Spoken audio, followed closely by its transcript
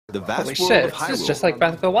The vast Holy world shit, of this is Hyrule just like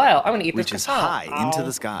Breath of the Wild. I'm gonna eat this reaches croissant. high into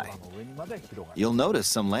the sky. You'll notice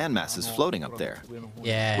some land masses floating up there.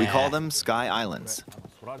 Yeah. We call them Sky Islands.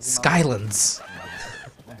 Skylands.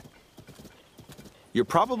 You're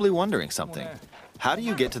probably wondering something. How do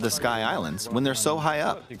you get to the Sky Islands when they're so high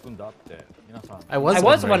up? I was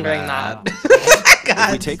wondering that.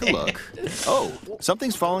 If we take a look, oh,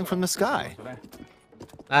 something's falling from the sky.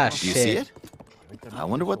 Ah, Do shit. you see it? I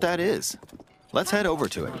wonder what that is. Let's head over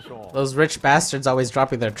to it. Those rich bastards always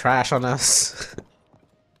dropping their trash on us.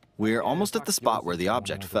 We're almost at the spot where the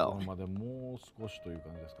object fell.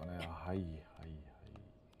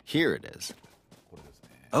 Here it is.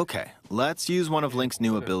 Okay, let's use one of Link's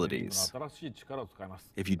new abilities.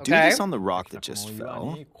 If you do this on the rock that just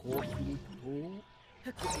fell...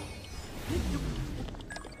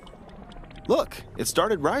 Look, it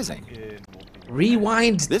started rising.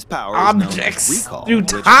 Rewind This power objects is known as recall, through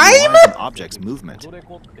which time? rewinds an object's movement.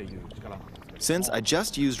 Since I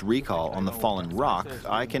just used recall on the fallen rock,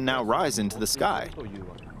 I can now rise into the sky.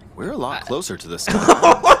 We're a lot closer to the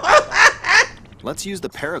sky. Let's use the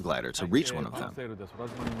paraglider to reach one of them. There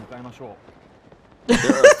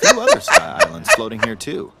are a few other sky islands floating here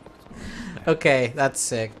too. Okay, that's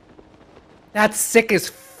sick. That's sick as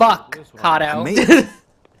fuck, Cado. Amazing.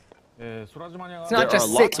 It's There not are just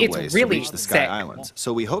lots sick, of ways it's to really reach the Sky sick. Islands,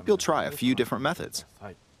 so we hope you'll try a few different methods.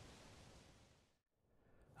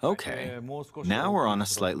 Okay, now we're on a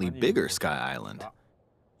slightly bigger Sky Island.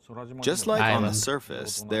 Just like on the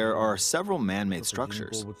surface, there are several man-made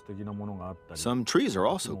structures. Some trees are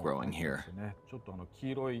also growing here.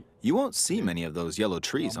 You won't see many of those yellow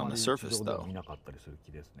trees on the surface, though.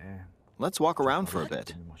 Let's walk around for a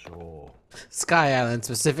bit. Sky Island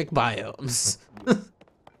specific biomes.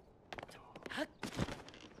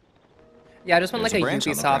 Yeah, I just want There's like a a branch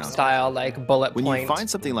on the Ubisoft ground. style, like bullet When point you find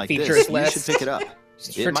something like features this, you list. should pick it up.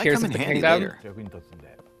 For It might Tears come of in the handy Kingdom. later.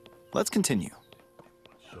 Let's continue.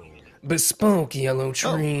 Bespoke yellow Oh,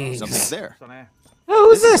 trees. something's there.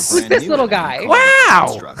 Who's This is a this? brand This new little enemy guy. called Wow!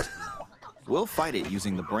 Construct. We'll fight it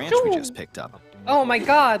using the branch we just picked up. Oh my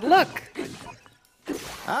god, look!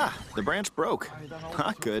 Ah, the branch broke.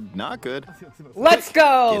 Not good, not good. Let's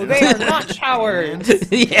go! Get They it are not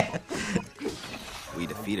cowards! Yeah. We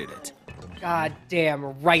defeated it. God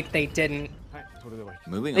damn right they didn't.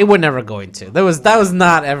 Moving They on. were never going to. That was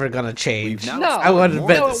not ever gonna change. We've now No. I would have more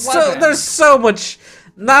bet. No, it So wasn't. there's so much.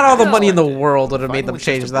 Not all the money in the No. world would have Fighting made them with just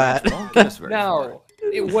change a branch that. won't get us very far. No,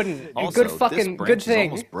 it wouldn't. Also, Good fucking, this good branch is thing.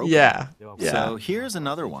 almost broken. Yeah. Yeah. So here's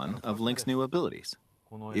another one of Link's new abilities.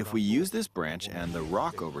 If we use this branch and the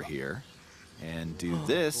rock over here, and do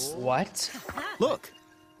this, What? look,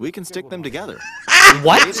 we can stick them together.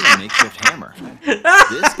 What? Created a makeshift hammer.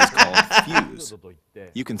 This is called fuse.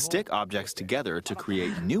 You can stick objects together to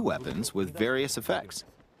create new weapons with various effects.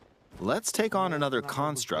 Let's take on another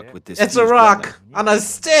construct with this. It's a fused rock weapon. on a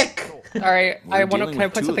stick. Alright, We're can I dealing point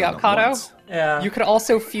with two of something them out, at Cado? once. Yeah. You could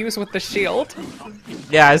also fuse with the shield.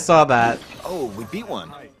 Yeah, I saw that. Oh, we beat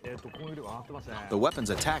one. The weapon's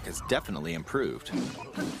attack has definitely improved.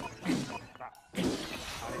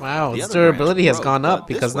 Wow, The its other durability branch has broke, gone up but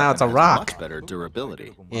this because now it's a weapon has rock. Much better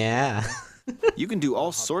durability. Yeah. You can do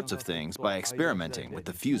all sorts of things by experimenting with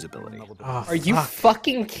the fuse ability. Oh, Are you fuck.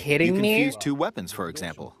 fucking You kidding can me? fuse two weapons, for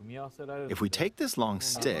example. If we take this long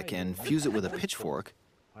stick and fuse it with a pitchfork,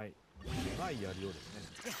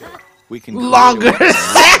 we can create a Longer weapon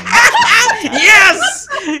Yes!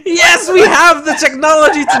 Yes, we have the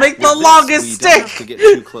technology to make the With this, longest we don't have to stick! get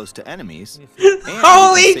too close to enemies, and we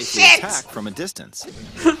Holy can safely shit! attack from a distance.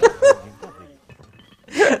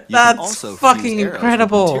 You can That's also fucking fuse arrows with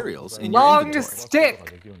incredible. materials in your Long inventory.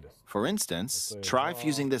 stick! For instance, try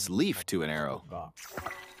fusing this leaf to an arrow.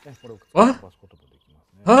 What?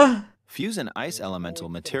 Huh? Fuse an ice elemental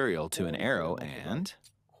material to an arrow and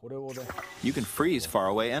you can freeze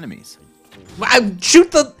faraway enemies.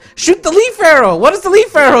 Shoot the leaf arrow! What does the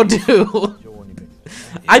leaf arrow do?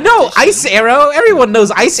 I know ice arrow. Everyone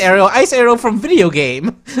knows ice arrow. Ice arrow from video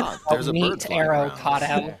game. There's a bird Meat flying arrow around. caught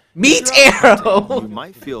him. Meat You arrow.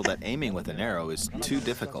 might feel that aiming with an arrow is too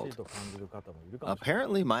difficult.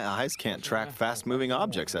 Apparently, my eyes can't track fast-moving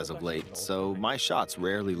objects as of late, so my shots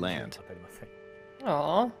rarely land.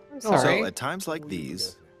 Aw, I'm So sorry. at times like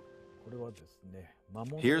these,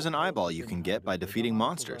 here's an eyeball you can get by defeating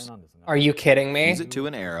monsters. Are you kidding me? Use it to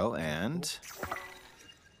an arrow and...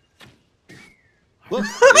 Look,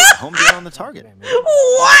 it's homed in on the target.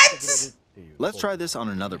 What? Let's try this on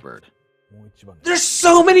another bird. There's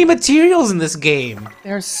so many materials in this game.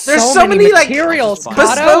 There's so many, like, materials, bespoke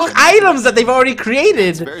Cado. Bespoke items that they've already It's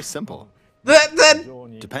created. very simple. That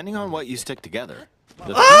Depending on what you stick together,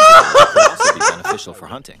 The fusion could also be beneficial for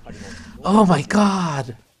hunting. Oh my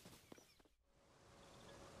god.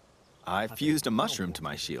 I fused a mushroom to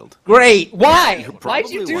my shield. Great. Why? You're Why'd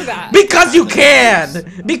you probably do that? Because you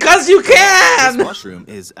can! Because you This can! mushroom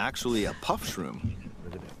is actually a puff shroom.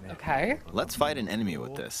 Okay. Let's fight an enemy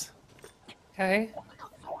with this. Okay.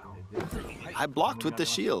 I blocked with the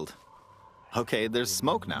shield. Okay, there's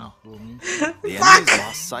smoke now. The enemy's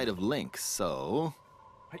lost sight of Link, so...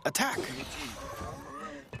 attack!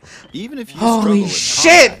 Even if you struggle Holy with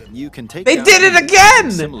shit! combat, you can take They down did it enemies again!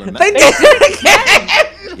 using similar They methods. did it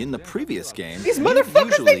again! In the previous game, These you motherfuckers,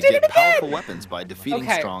 usually they did get it again! powerful weapons by defeating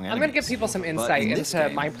Okay, strong enemies. I'm gonna give people some But insight in this into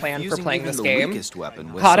game, my plan for fusing playing even this the game. weakest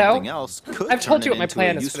weapon with Cado, something else could I've turn told you it what my into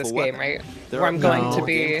plan a is for this useful game, weapon. right? There Where are I'm going multiple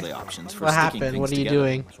to be... gameplay options for What sticking happened? things What are you together.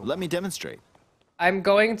 doing? Let me demonstrate. I'm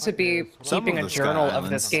going to be Some keeping of a the Sky journal of Islands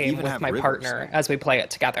this game even with have my rivers. partner as we play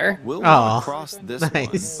it together. We'll Aw, walk across this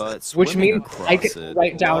nice. one, but Which swimming means across I could it,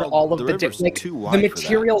 write down well, all of the the river's like too the wide for that.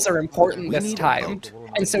 materials are important We this need a time, boat.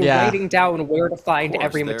 and so Yeah. writing down where to find course,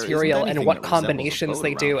 every there isn't material and anything what that resembles a combinations boat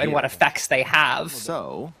they do around and what here. effects they have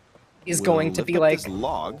So, is we'll going to lift be up like. this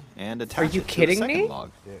log and attach Are you it to kidding the second me?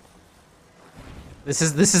 log. This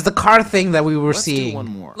is the car thing that we were Let's do seeing. one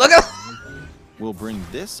more. Look at We'll bring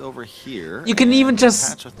this over here. you can even and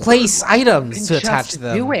just attach a third place log. items to attach Just to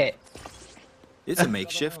them. do it. It's a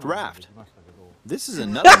makeshift raft. This is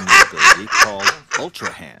another new ability called Ultra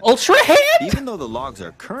Hand. Ultra hand. Even though the logs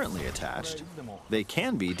are currently attached, they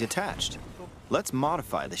can be detached. Let's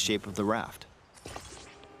modify the shape of the raft.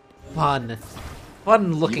 Fun.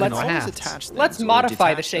 Fun looking You can always raft. attach things Let's or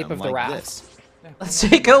modify the detach shape them of the like raft. this. Let's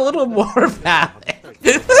make it a little more valid.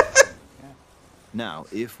 Now,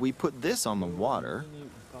 if we put this on the water,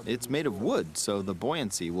 it's made of wood, so the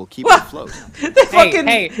buoyancy will keep it afloat. The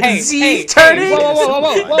fucking Z's turning. Whoa, whoa, whoa,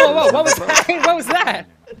 whoa, whoa, whoa, whoa, what was that? Hey, what was that?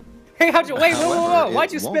 Hey, how'd you, wait, whoa, whoa, whoa, However,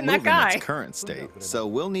 why'd you it won't spin that move in guy? its current state, so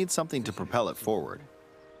we'll need something to propel it forward.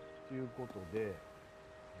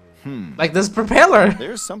 Like this propeller.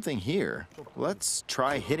 There's something here. Let's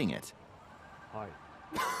try hitting it.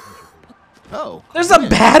 Oh, There's a wind.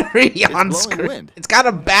 battery on blowing screen. wind. It's got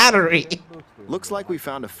a battery. Looks like we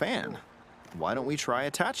found a fan. Why don't we try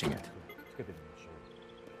attaching it?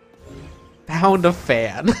 Found a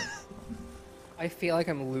fan. I feel like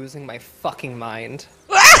I'm losing my fucking mind.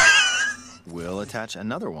 We'll attach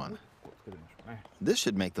another one. This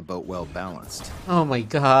should make the boat well balanced. Oh my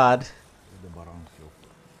god.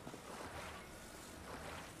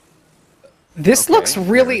 This Okay, looks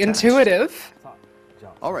really they're attached. intuitive.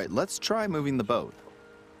 All right, let's try moving the boat.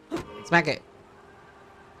 Smack it.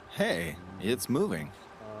 Hey, it's moving.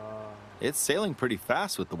 It's sailing pretty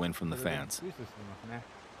fast with the wind from the fans.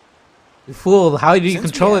 You fool, how do you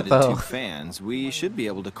Since control we it added though? 2 fans, we should be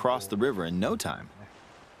able to cross the river in no time.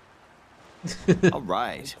 All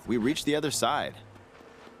right, we reached the other side.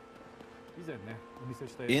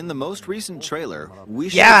 In the most recent trailer, we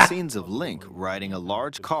showed Yeah. scenes of Link riding a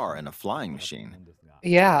large car and a flying machine.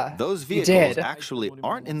 Yeah, Those you vehicles did. actually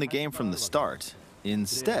aren't in the game from the start.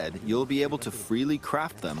 Instead, you'll be able to freely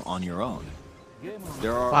craft them on your own.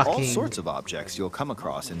 There are all Fucking- sorts of objects you'll come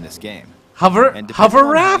across in this game. Hover And depending hover on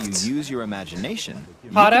how raft? you use your imagination, you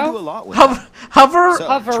Cado? can do a lot with it. Hover So,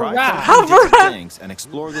 Hover try raft. finding Hover different raft. things and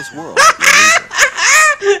explore this world. at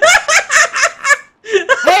your leisure.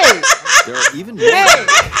 Hey, There are even more. hey,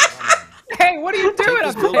 hey, what are you doing Take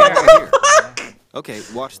up this boat there? over here. Okay,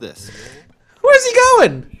 watch this. Where's he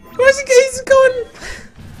going? He's going?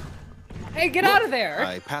 Hey, get out of there.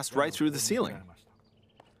 I passed right through the ceiling.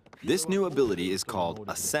 This new ability is called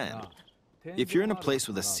Ascend. If you're in a place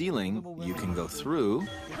with a ceiling, you can go through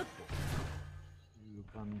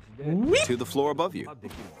to the floor above you.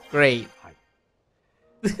 Great.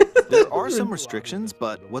 There are some restrictions,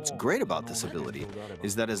 but what's great about this ability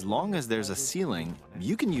is that as long as there's a ceiling,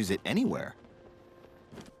 you can use it anywhere.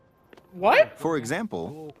 What? For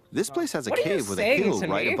example, this place has a What are you cave with a saying hill to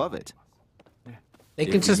right me? above it. They If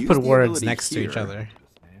can you just use put the words ability next to each here- other.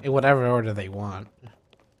 In whatever order they want.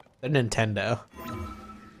 They're Nintendo.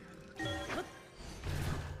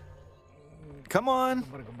 Come on,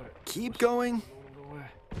 keep going.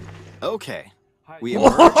 Okay, we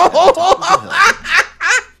emerged at the top of the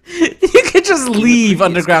hill. You could just In the leave previous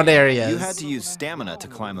underground game, areas. You had to use stamina to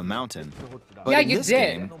climb a mountain. But Yeah, in you this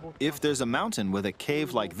did. game, if there's a mountain with a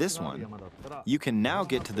cave like this one, you can now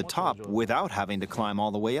get to the top without having to climb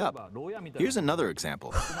all the way up. Here's another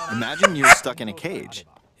example. Imagine you're stuck in a cage.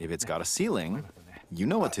 If it's got a ceiling, you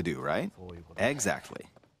know what to do, right? Exactly.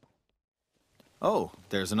 Oh,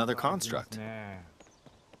 there's another construct.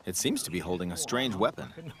 It seems to be holding a strange weapon.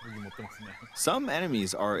 Some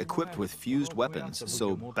enemies are equipped with fused weapons,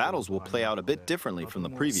 so battles will play out a bit differently from the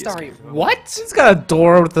previous Sorry, game. what? It's got a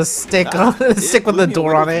door with a stick on it. Stick with the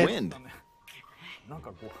door on it. Wind.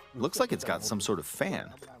 Looks like it's got some sort of fan.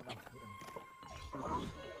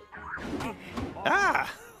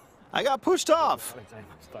 Ah! I got pushed off!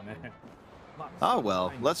 Oh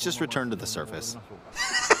well, let's just return to the surface.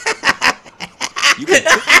 You can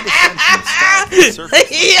quickly descend from the sky to the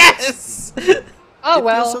surface. Yes! Oh It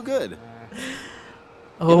well. feels so good.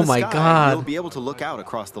 Oh In the my sky, god. You'll be able to look out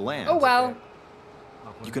across the land. Oh well.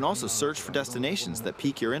 You can also search for destinations that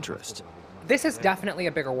pique your interest. This is definitely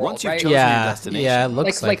a bigger world, Once you've right? chosen your Yeah, destination, yeah, it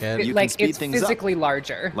looks like it. You can like speed it's things up. physically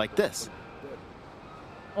larger. Like this.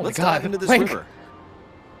 Oh Let's my god. dive into this Link, river.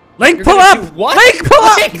 Link, you're pull gonna up! do what? Link, pull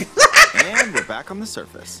up! Link! And we're back on the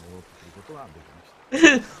surface.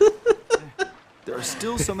 There are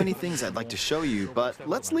still so many things I'd like to show you, but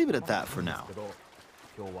let's leave it at that for now.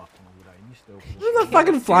 There's a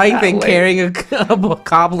fucking flying thing Link. carrying a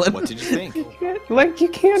goblin. What did you think? Like you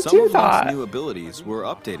can't Some do of Link's that. new abilities were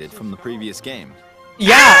updated from the previous game.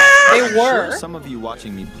 Yeah, they I'm were. sure some of you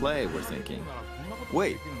watching me play were thinking,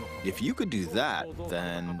 wait, if you could do that,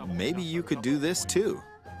 then maybe you could do this too.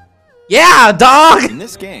 Yeah, dog! In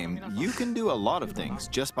this game, you can do a lot of things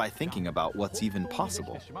just by thinking about what's even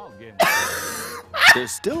possible.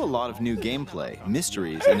 There's still a lot of new gameplay,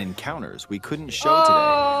 mysteries, and encounters we couldn't show today,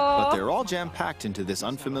 but they're all jam-packed into this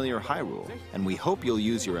unfamiliar Hyrule, and we hope you'll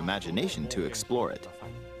use your imagination to explore it.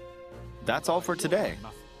 That's all for today.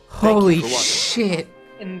 Holy for watching. shit.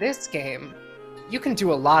 In this game, you can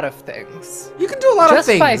do a lot of things. You can do a lot of Just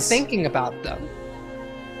things. by thinking about them.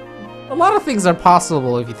 A lot of things are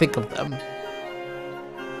possible if you think of them.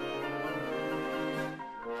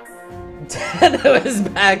 Dano is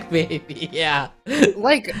back, baby. Yeah.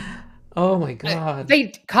 Like, Oh my god.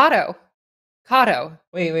 Cado.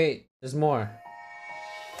 Wait. There's more.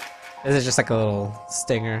 This is just like a little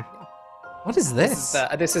stinger. What is this?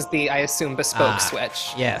 This is the, I assume, bespoke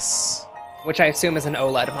switch, Yes. which I assume is an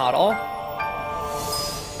OLED model.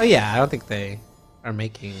 Oh yeah, I don't think they are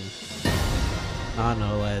making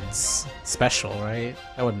non-OLEDs special, right?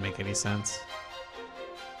 That wouldn't make any sense.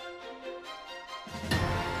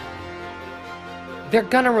 They're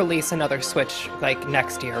gonna release another Switch, like,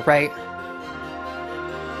 next year, right?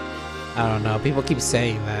 I don't know. People keep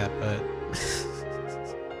saying that, but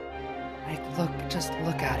Like, just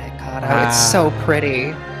look at it, Cado. It's so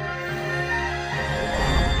pretty.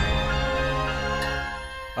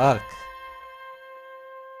 fuck.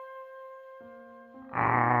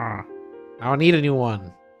 I don't need a new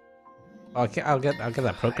one. Okay, I'll get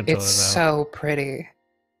that Pro controller It's though. so pretty.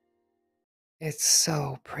 It's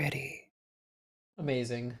so pretty.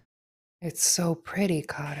 Amazing. It's so pretty,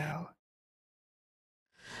 Cado.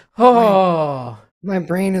 Oh, My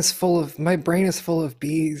brain is full of bees.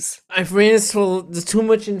 my brain is full. There's too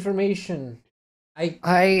much information.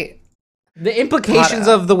 I The implications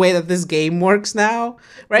Cado. of the way that this game works now,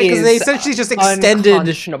 right? Because is they essentially just extended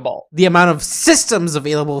unconscionable. the amount of systems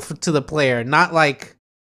available to the player, not like,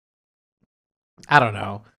 I don't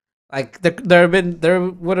know. Like there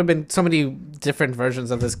would have been so many different versions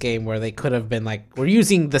of this game where they could have been like, we're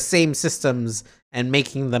using the same systems and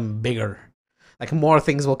making them bigger. Like more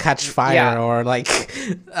things will catch fire, Yeah. or like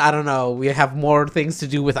I don't know, we have more things to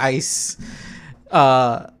do with ice.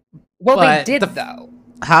 Well, They did though.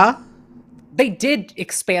 Huh? They did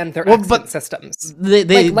expand their Well, extant but systems.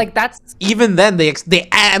 They Like that's even then they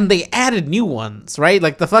added new ones, right?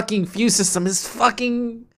 Like the fucking fuse system is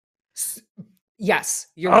fucking. yes,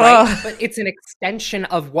 you're right. But it's an extension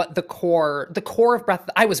of what the core of Breath.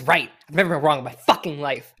 I was right. I've never been wrong in my fucking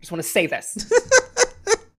life. I just want to say this.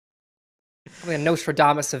 I'm a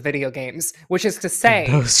Nostradamus of video games, which is to say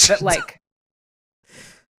that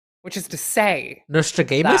which is to say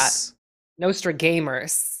Nostradamus? Nostra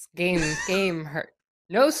gamers game hurt.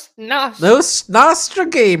 Nostra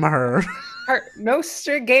Gamer.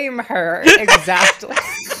 Nostra game her exactly.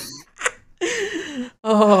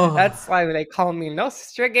 Oh, That's why they call me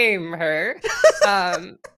Nostra game her.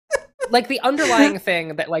 Like the underlying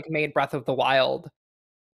thing that like made Breath of the Wild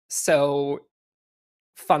so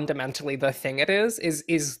fundamentally the thing it is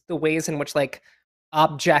the ways in which like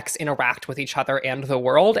objects interact with each other and the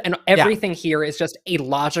world, and everything here is just a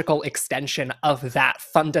logical extension of that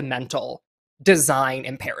fundamental design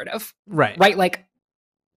imperative, right. like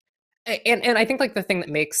and I think like the thing that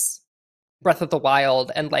makes Breath of the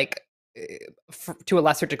Wild and like to a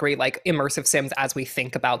lesser degree like immersive sims as we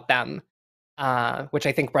think about them, which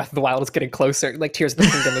I think Breath of the Wild is getting closer, like Tears of the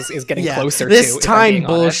Kingdom is getting closer this to. time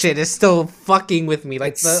bullshit is still fucking with me.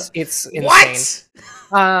 Like it's insane. what?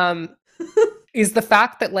 is the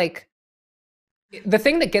fact that like the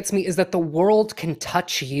thing that gets me is that the world can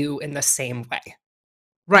touch you in the same way.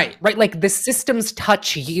 Right. Like the systems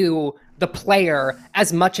touch you, the player,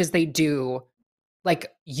 as much as they do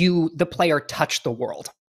like you, the player, touch the world.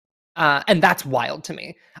 And that's wild to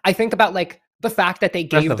me. I think about like the fact that they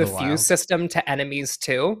gave the fuse system to enemies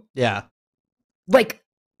too. Yeah. Like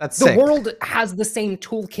that's the sick. world has the same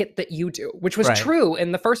toolkit that you do, which was true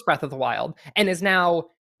in the first Breath of the Wild and is now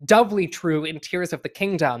doubly true in Tears of the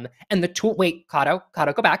Kingdom. And the tool, wait, Cado,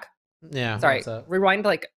 go back. Yeah. Sorry, rewind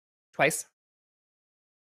like twice.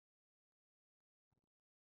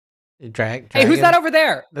 Dragon? Hey, who's that over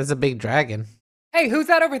there? There's a big dragon. Hey, who's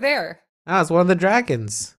that over there? Oh, it's one of the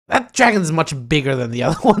dragons. That dragon's much bigger than the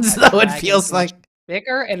other ones, though. It feels like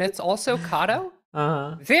bigger, and it's also Cado.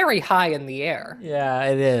 Very high in the air. Yeah,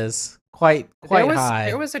 it is quite high.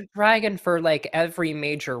 There was a dragon for like every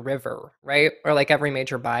major river, right? Or like every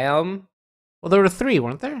major biome. Well, there were 3,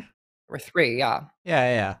 weren't there? There were 3, yeah.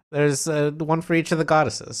 Yeah. There's one for each of the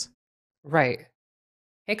goddesses. Right.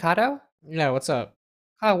 Hey, Cado. Yeah, what's up?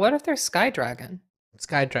 What if there's Sky Dragon?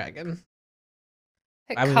 Sky Dragon.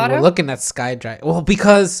 Hey, I mean, we're looking at Sky Dragon. Well,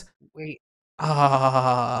 because wait.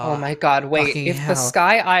 Oh my God! Wait, if hell. the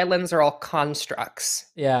Sky Islands are all constructs,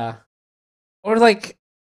 yeah, or like,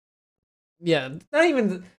 yeah, not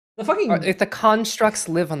even the fucking. Or if the constructs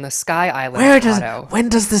live on the Sky Islands, when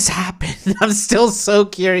does this happen? I'm still so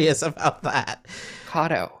curious about that.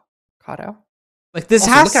 Cado. Like this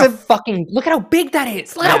also, look at how big that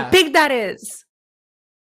is. Look how big that is.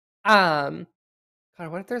 God,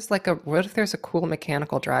 what if there's a cool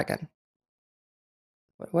mechanical dragon?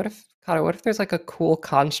 What if there's like a cool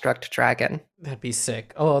construct dragon? That'd be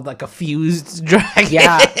sick. Oh, like a fused dragon.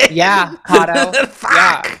 Yeah, Cado.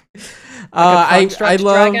 Fuck. Like I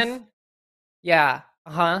love dragon. Yeah.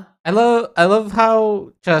 I love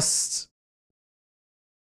how just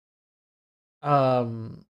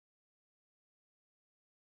God,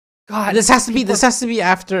 this has to be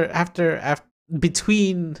after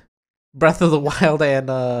between Breath of the Wild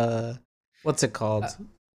and what's it called?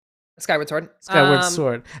 Skyward Sword.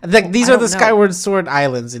 Sword. Like these are the Skyward Sword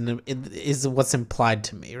islands is what's implied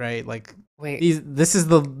to me, right? Like this is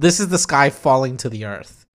the sky falling to the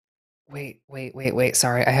earth. Wait.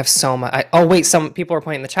 Sorry, I have so much. Some people are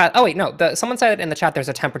pointing in the chat. Oh wait, no. Someone said in the chat there's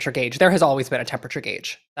a temperature gauge. There has always been a temperature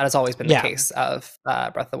gauge. That has always been the case of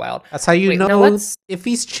Breath of the Wild. That's how you know if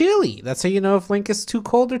he's chilly. That's how you know if Link is too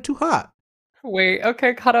cold or too hot. Wait,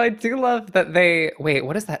 okay, Cado, I do love that they... Wait,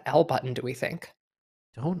 what is that L button, do we think?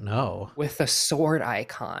 Don't know. With the sword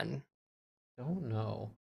icon. Don't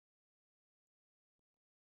know.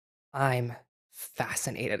 I'm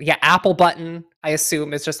fascinated. Yeah, Apple button, I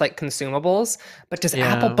assume, is just like consumables. But does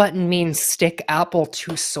Apple button mean stick apple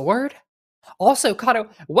to sword? Also, Cado,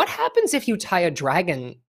 what happens if you tie a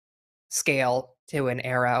dragon scale to an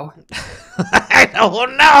arrow? I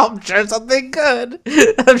don't know. I'm sure something good.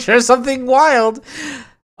 I'm sure something wild.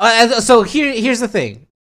 So here's the thing.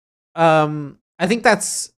 I think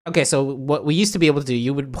that's okay. So what we used to be able to do,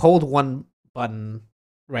 you would hold one button,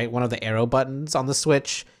 right, one of the arrow buttons on the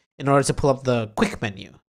Switch, in order to pull up the quick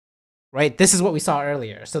menu. Right. This is what we saw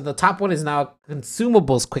earlier. So the top one is now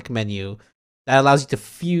consumables quick menu that allows you to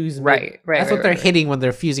fuse. Right. That's what they're hitting when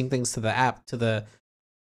they're fusing things to the app to the.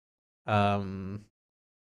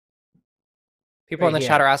 People in the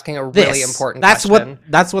chat are asking a really important question.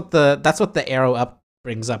 That's what the arrow up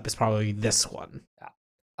brings up is probably this one.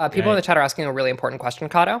 People in the chat are asking a really important question,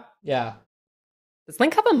 Cado. Yeah. Does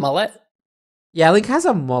Link have a mullet? Yeah, Link has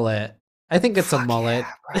a mullet. I think it's a mullet.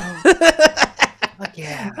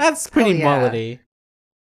 Yeah, that's pretty mullety.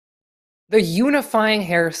 The unifying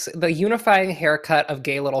haircut of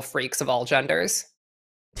gay little freaks of all genders.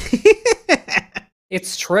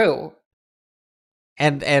 It's true.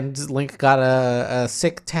 And Link got a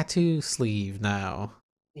sick tattoo sleeve now.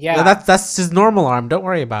 Yeah. That's his normal arm. Don't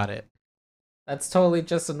worry about it. That's totally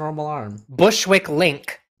just a normal arm. Bushwick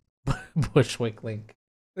Link. Bushwick Link.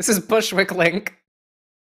 This is Bushwick Link.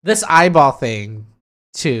 This eyeball thing,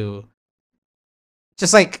 too.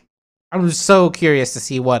 Just like, I'm so curious to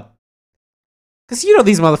see what... Because you know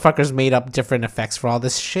these motherfuckers made up different effects for all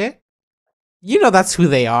this shit. You know that's who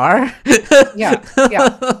they are. Yeah.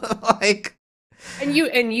 Like... And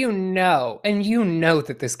you know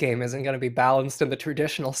that this game isn't going to be balanced in the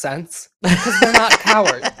traditional sense because they're not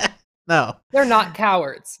cowards. No, they're not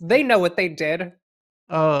cowards. They know what they did.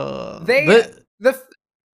 The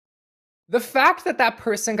fact that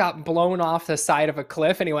person got blown off the side of a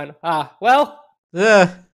cliff and he went,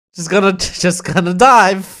 just gonna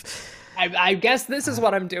dive. I guess this is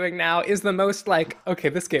what I'm doing now, is the most like, okay,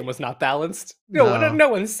 this game was not balanced. No. No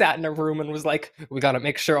one sat in a room and was like, we gotta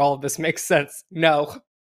make sure all of this makes sense. No.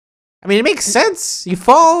 I mean, it makes sense. You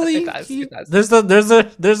fall. It does. There's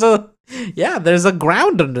a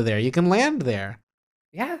ground under there. You can land there.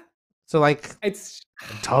 Yeah. So like, It's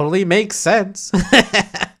it totally makes sense.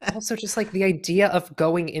 also just like the idea of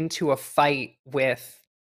going into a fight with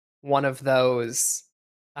one of those.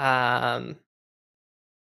 I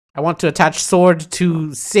want to attach sword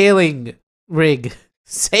to sailing rig.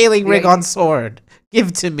 Sailing rig on sword.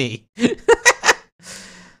 Give to me.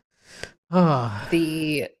 Oh.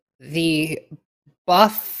 The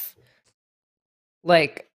buff,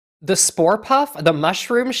 like the spore puff, the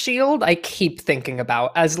mushroom shield, I keep thinking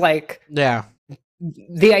about as like, yeah,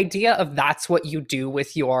 the idea of that's what you do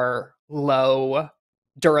with your low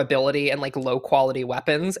durability and like low quality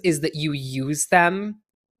weapons is that you use them.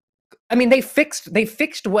 I mean, they fixed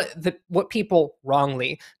what people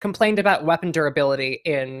wrongly complained about weapon durability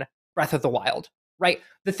in Breath of the Wild, right?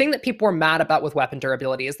 The thing that people were mad about with weapon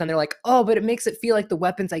durability is then they're like, oh, but it makes it feel like the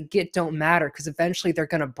weapons I get don't matter because eventually they're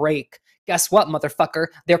gonna break. Guess what, motherfucker?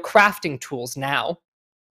 They're crafting tools now,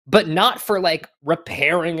 but not for like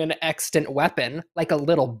repairing an extant weapon like a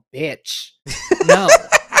little bitch. No.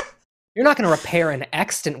 You're not going to repair an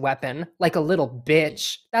extant weapon like a little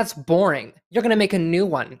bitch. That's boring. You're going to make a new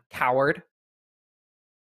one, coward.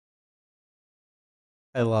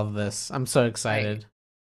 I love this. I'm so excited.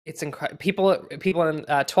 It's incredible. People in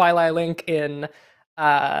Twilight Link in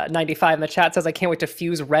 95 in the chat says, I can't wait to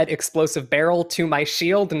fuse red explosive barrel to my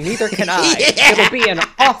shield, and neither can I. Yeah! It'll be an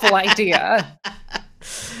awful idea.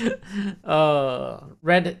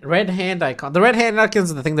 Red hand icon. The red hand icon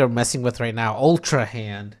is the thing they're messing with right now. Ultra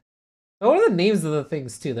hand. What are the names of the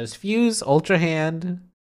things too? There's Fuse, Ultra Hand.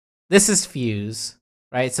 This is Fuse,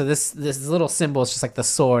 right? So this little symbol is just like the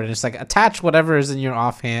sword, and it's like attach whatever is in your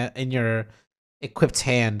offhand, in your equipped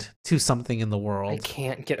hand to something in the world. I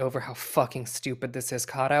can't get over how fucking stupid this is,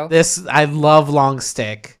 Cado. I love long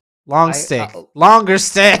stick, longer stick.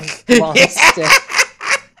 Long stick.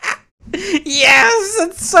 Yes,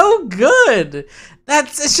 it's so good.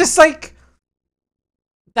 It's just like,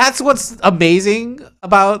 that's what's amazing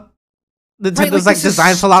about Nintendo's like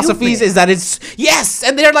design philosophies is that it's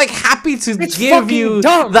and they're like happy to give you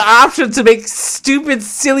the option to make stupid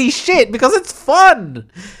silly shit because it's fun.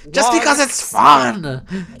 Just because it's fun.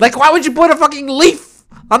 Like, why would you put a fucking leaf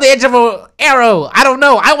on the edge of an arrow? I don't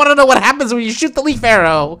know. I want to know what happens when you shoot the leaf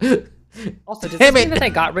arrow. Also, does this mean that they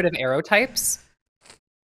got rid of arrow types?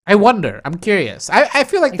 I wonder. I'm curious. I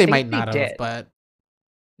feel like they might not have, but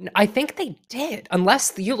I think they did.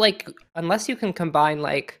 Unless you can combine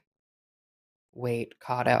like, wait,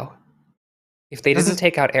 Cado. If they didn't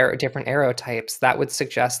take out different arrow types, that would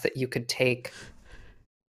suggest that you could take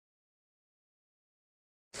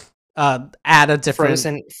add a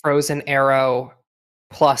different frozen arrow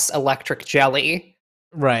plus electric jelly.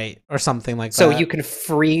 Right, or something like that. So you can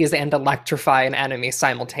freeze and electrify an enemy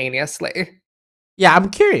simultaneously. Yeah,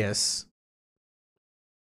 I'm curious.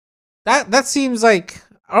 That seems like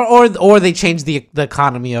or they changed the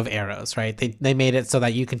economy of arrows, right? They made it so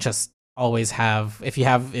that you can just always have if you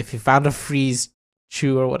found a freeze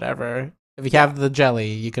chew or whatever, if you have the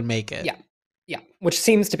jelly, you can make it. Yeah, which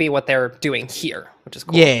seems to be what they're doing here, which is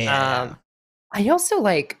cool. Yeah. I also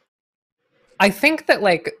I think that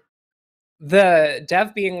like the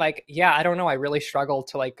dev being like, yeah, I don't know, I really struggle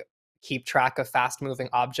to like keep track of fast moving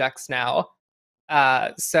objects now.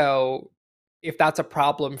 So if that's a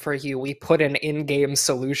problem for you, we put an in-game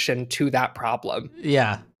solution to that problem.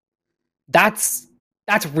 Yeah. That's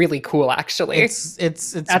really cool, actually. It's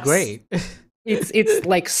great. it's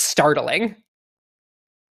like startling.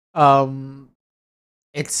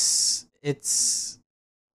 It's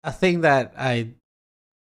a thing that I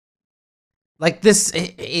like. This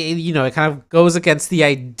it kind of goes against the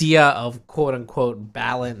idea of quote unquote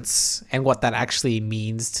balance and what that actually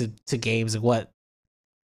means to games, and what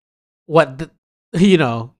the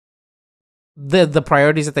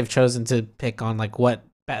priorities that they've chosen to pick on, like what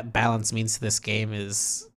balance means to this game,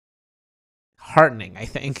 is heartening. I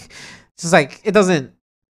think it's just like, it doesn't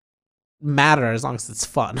matter as long as it's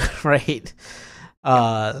fun, right?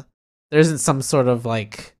 There isn't some sort of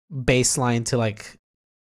like baseline to like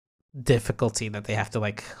difficulty that they have to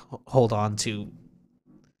like hold on to,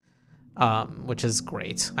 which is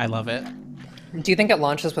great. I love it. Do you think it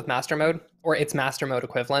launches with master mode or its master mode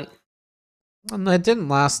equivalent? No, it didn't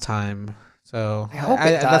last time, so I hope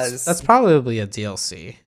it does. That's probably a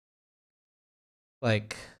DLC.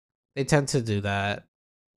 Like, they tend to do that.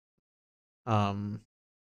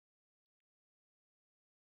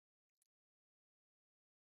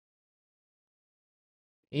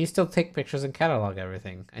 You still take pictures and catalog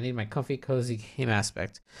everything. I need my comfy, cozy game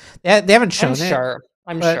aspect. They haven't shown it.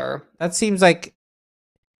 I'm sure. That seems like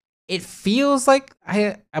it feels like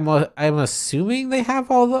I'm assuming they have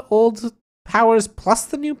all the old powers plus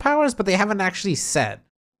the new powers, but they haven't actually said.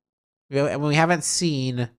 We haven't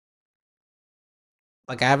seen.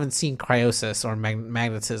 Like, I haven't seen cryosis or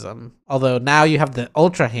magnetism. Although now you have the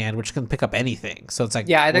ultra hand, which can pick up anything. So it's like,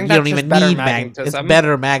 yeah, I think you that's don't even need magnetism. It's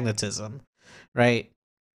better magnetism, right?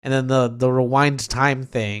 And then the rewind time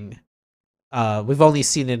thing, we've only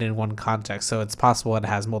seen it in one context, so it's possible it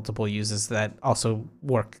has multiple uses that also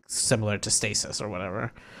work similar to stasis or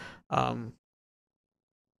whatever. I'm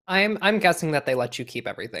guessing that they let you keep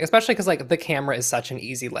everything, especially because like the camera is such an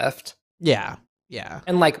easy lift. Yeah,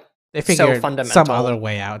 and like. They figured so fundamental. Some other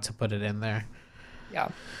way out to put it in there. Yeah.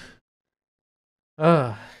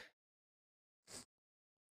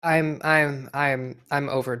 I'm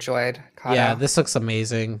overjoyed. Cado. Yeah, this looks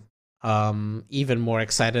amazing. Even more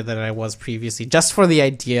excited than I was previously, just for the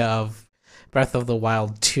idea of Breath of the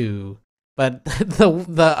Wild 2. But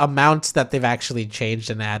the amount that they've actually changed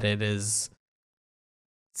and added is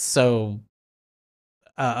so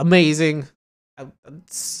amazing. I'm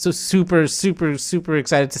so super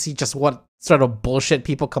excited to see just what sort of bullshit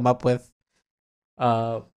people come up with.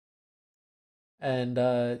 Yeah.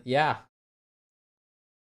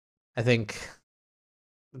 I think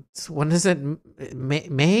when is it?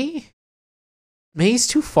 May? May's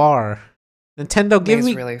too far. Nintendo, give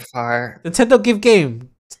me really far. Nintendo, give game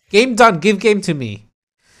done. Give game to me.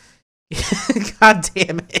 God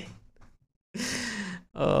damn it.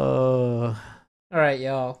 All right,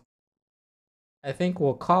 y'all. I think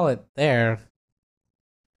we'll call it there.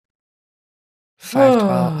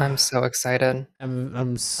 512. I'm so excited.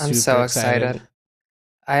 I'm so excited.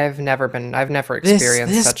 I've never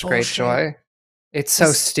experienced such great joy. It's so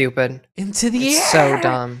stupid. Into the air. So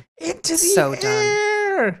dumb. Into the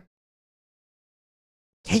air.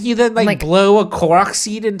 Can you then like blow a Korok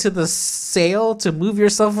seed into the sail to move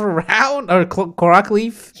yourself around, or Korok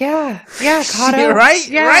leaf? Yeah, Cado. Right,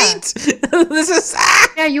 yeah. Right. This is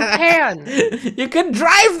yeah, you can. You can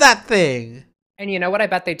drive that thing. And you know what I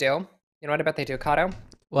bet they do? You know what I bet they do, Cado?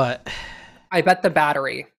 What? I bet the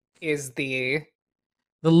battery is the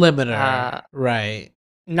limiter, right?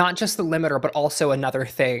 Not just the limiter, but also another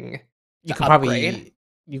thing. You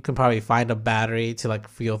can probably find a battery to like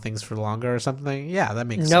fuel things for longer or something. Yeah, that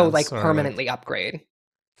makes sense. No, like permanently upgrade.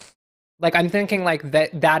 Like I'm thinking like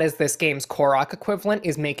that is this game's Korok equivalent,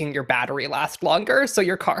 is making your battery last longer so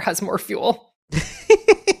your car has more fuel.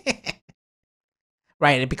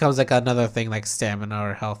 Right, it becomes like another thing like stamina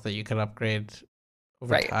or health that you can upgrade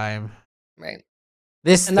over time. Right.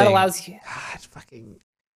 That allows you. God, fucking.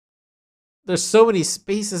 There's so many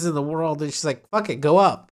spaces in the world. It's just like, fuck it, go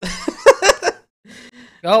up.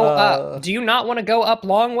 Go up. Do you not want to go up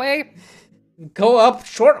long way? Go up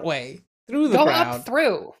short way through the ground. Go up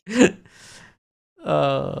through.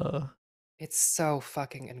 It's so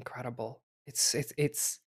fucking incredible. It's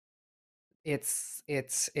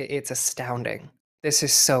astounding. This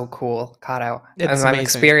is so cool, Cado. I'm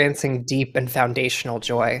experiencing deep and foundational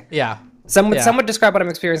joy. Yeah. Some would describe what I'm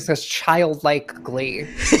experiencing as childlike glee.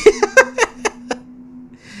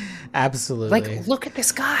 Absolutely. Like, look at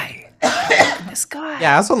this guy. Look at this guy.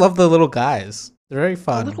 Yeah, I also love the little guys. They're very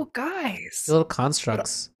fun. The little guys. The little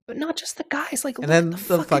constructs. But not just the guys. Like, and then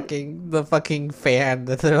the fucking fan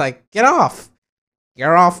that they're like, get off.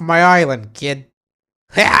 You're off my island, kid.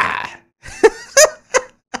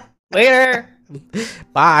 Later.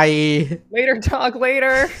 Bye. Later, dog.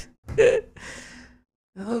 Later.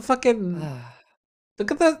 Fucking.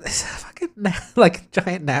 Look at that fucking like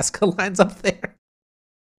giant Nazca lines up there.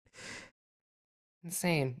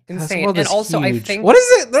 Insane. And also, huge. I think what is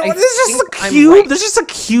it? There's just a cube. Right. There's just a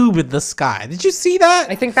cube in the sky. Did you see that?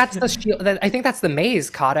 I think that's the shield. I think that's the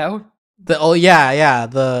maze, Cado. The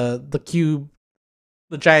cube,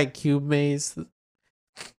 the giant cube maze.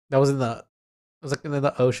 That was in the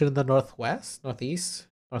ocean in the northeast.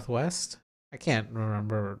 I can't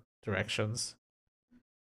remember directions.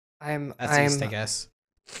 That's east, I guess.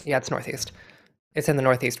 Yeah, it's northeast. It's in the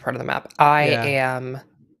northeast part of the map.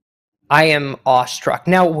 I am awestruck.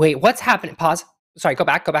 Now, wait, what's happening? Pause. Sorry, go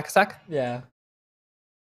back a sec. Yeah.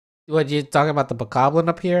 What, you talking about the bokoblin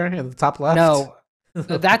up here in the top left? No,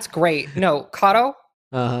 that's great. No, Cado.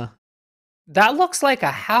 That looks like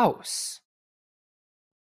a house.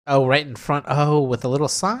 Oh, right in front. Oh, with a little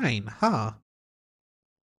sign, huh?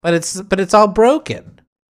 But it's all broken.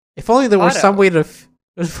 If only there was some way to.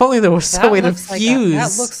 If only there was some way to fuse.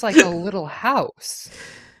 That looks like a little house.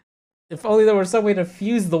 If only there was some way to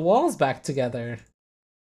fuse the walls back together.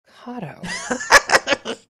 Cado.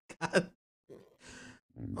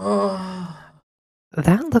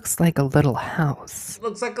 That looks like a little house.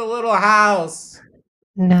 Looks like a little house.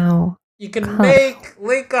 Now, You can Cado. make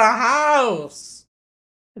Link a house.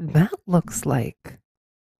 That looks like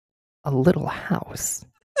a little house.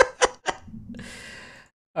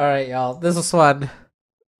 All right, y'all. This was fun.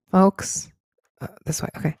 Folks, this way.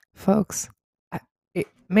 Okay, folks. It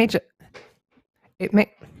may just. It may.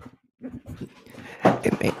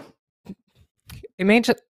 It may. It may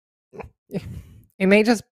just. It may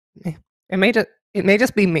just. It may just. It may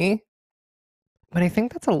just be me. But I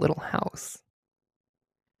think that's a little house.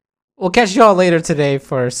 We'll catch y'all later today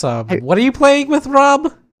for some. What are you playing with,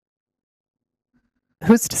 Rob?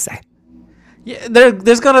 Who's to say? Yeah,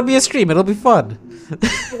 there's gonna be a stream. It'll be fun.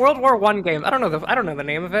 World War I game. I don't know the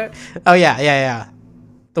name of it. Oh yeah.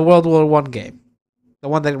 The World War I game, the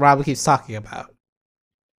one that Rob keeps talking about.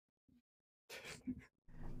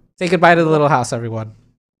 Say goodbye to the little house, everyone.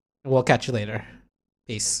 We'll catch you later.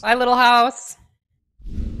 Peace. Bye, little house.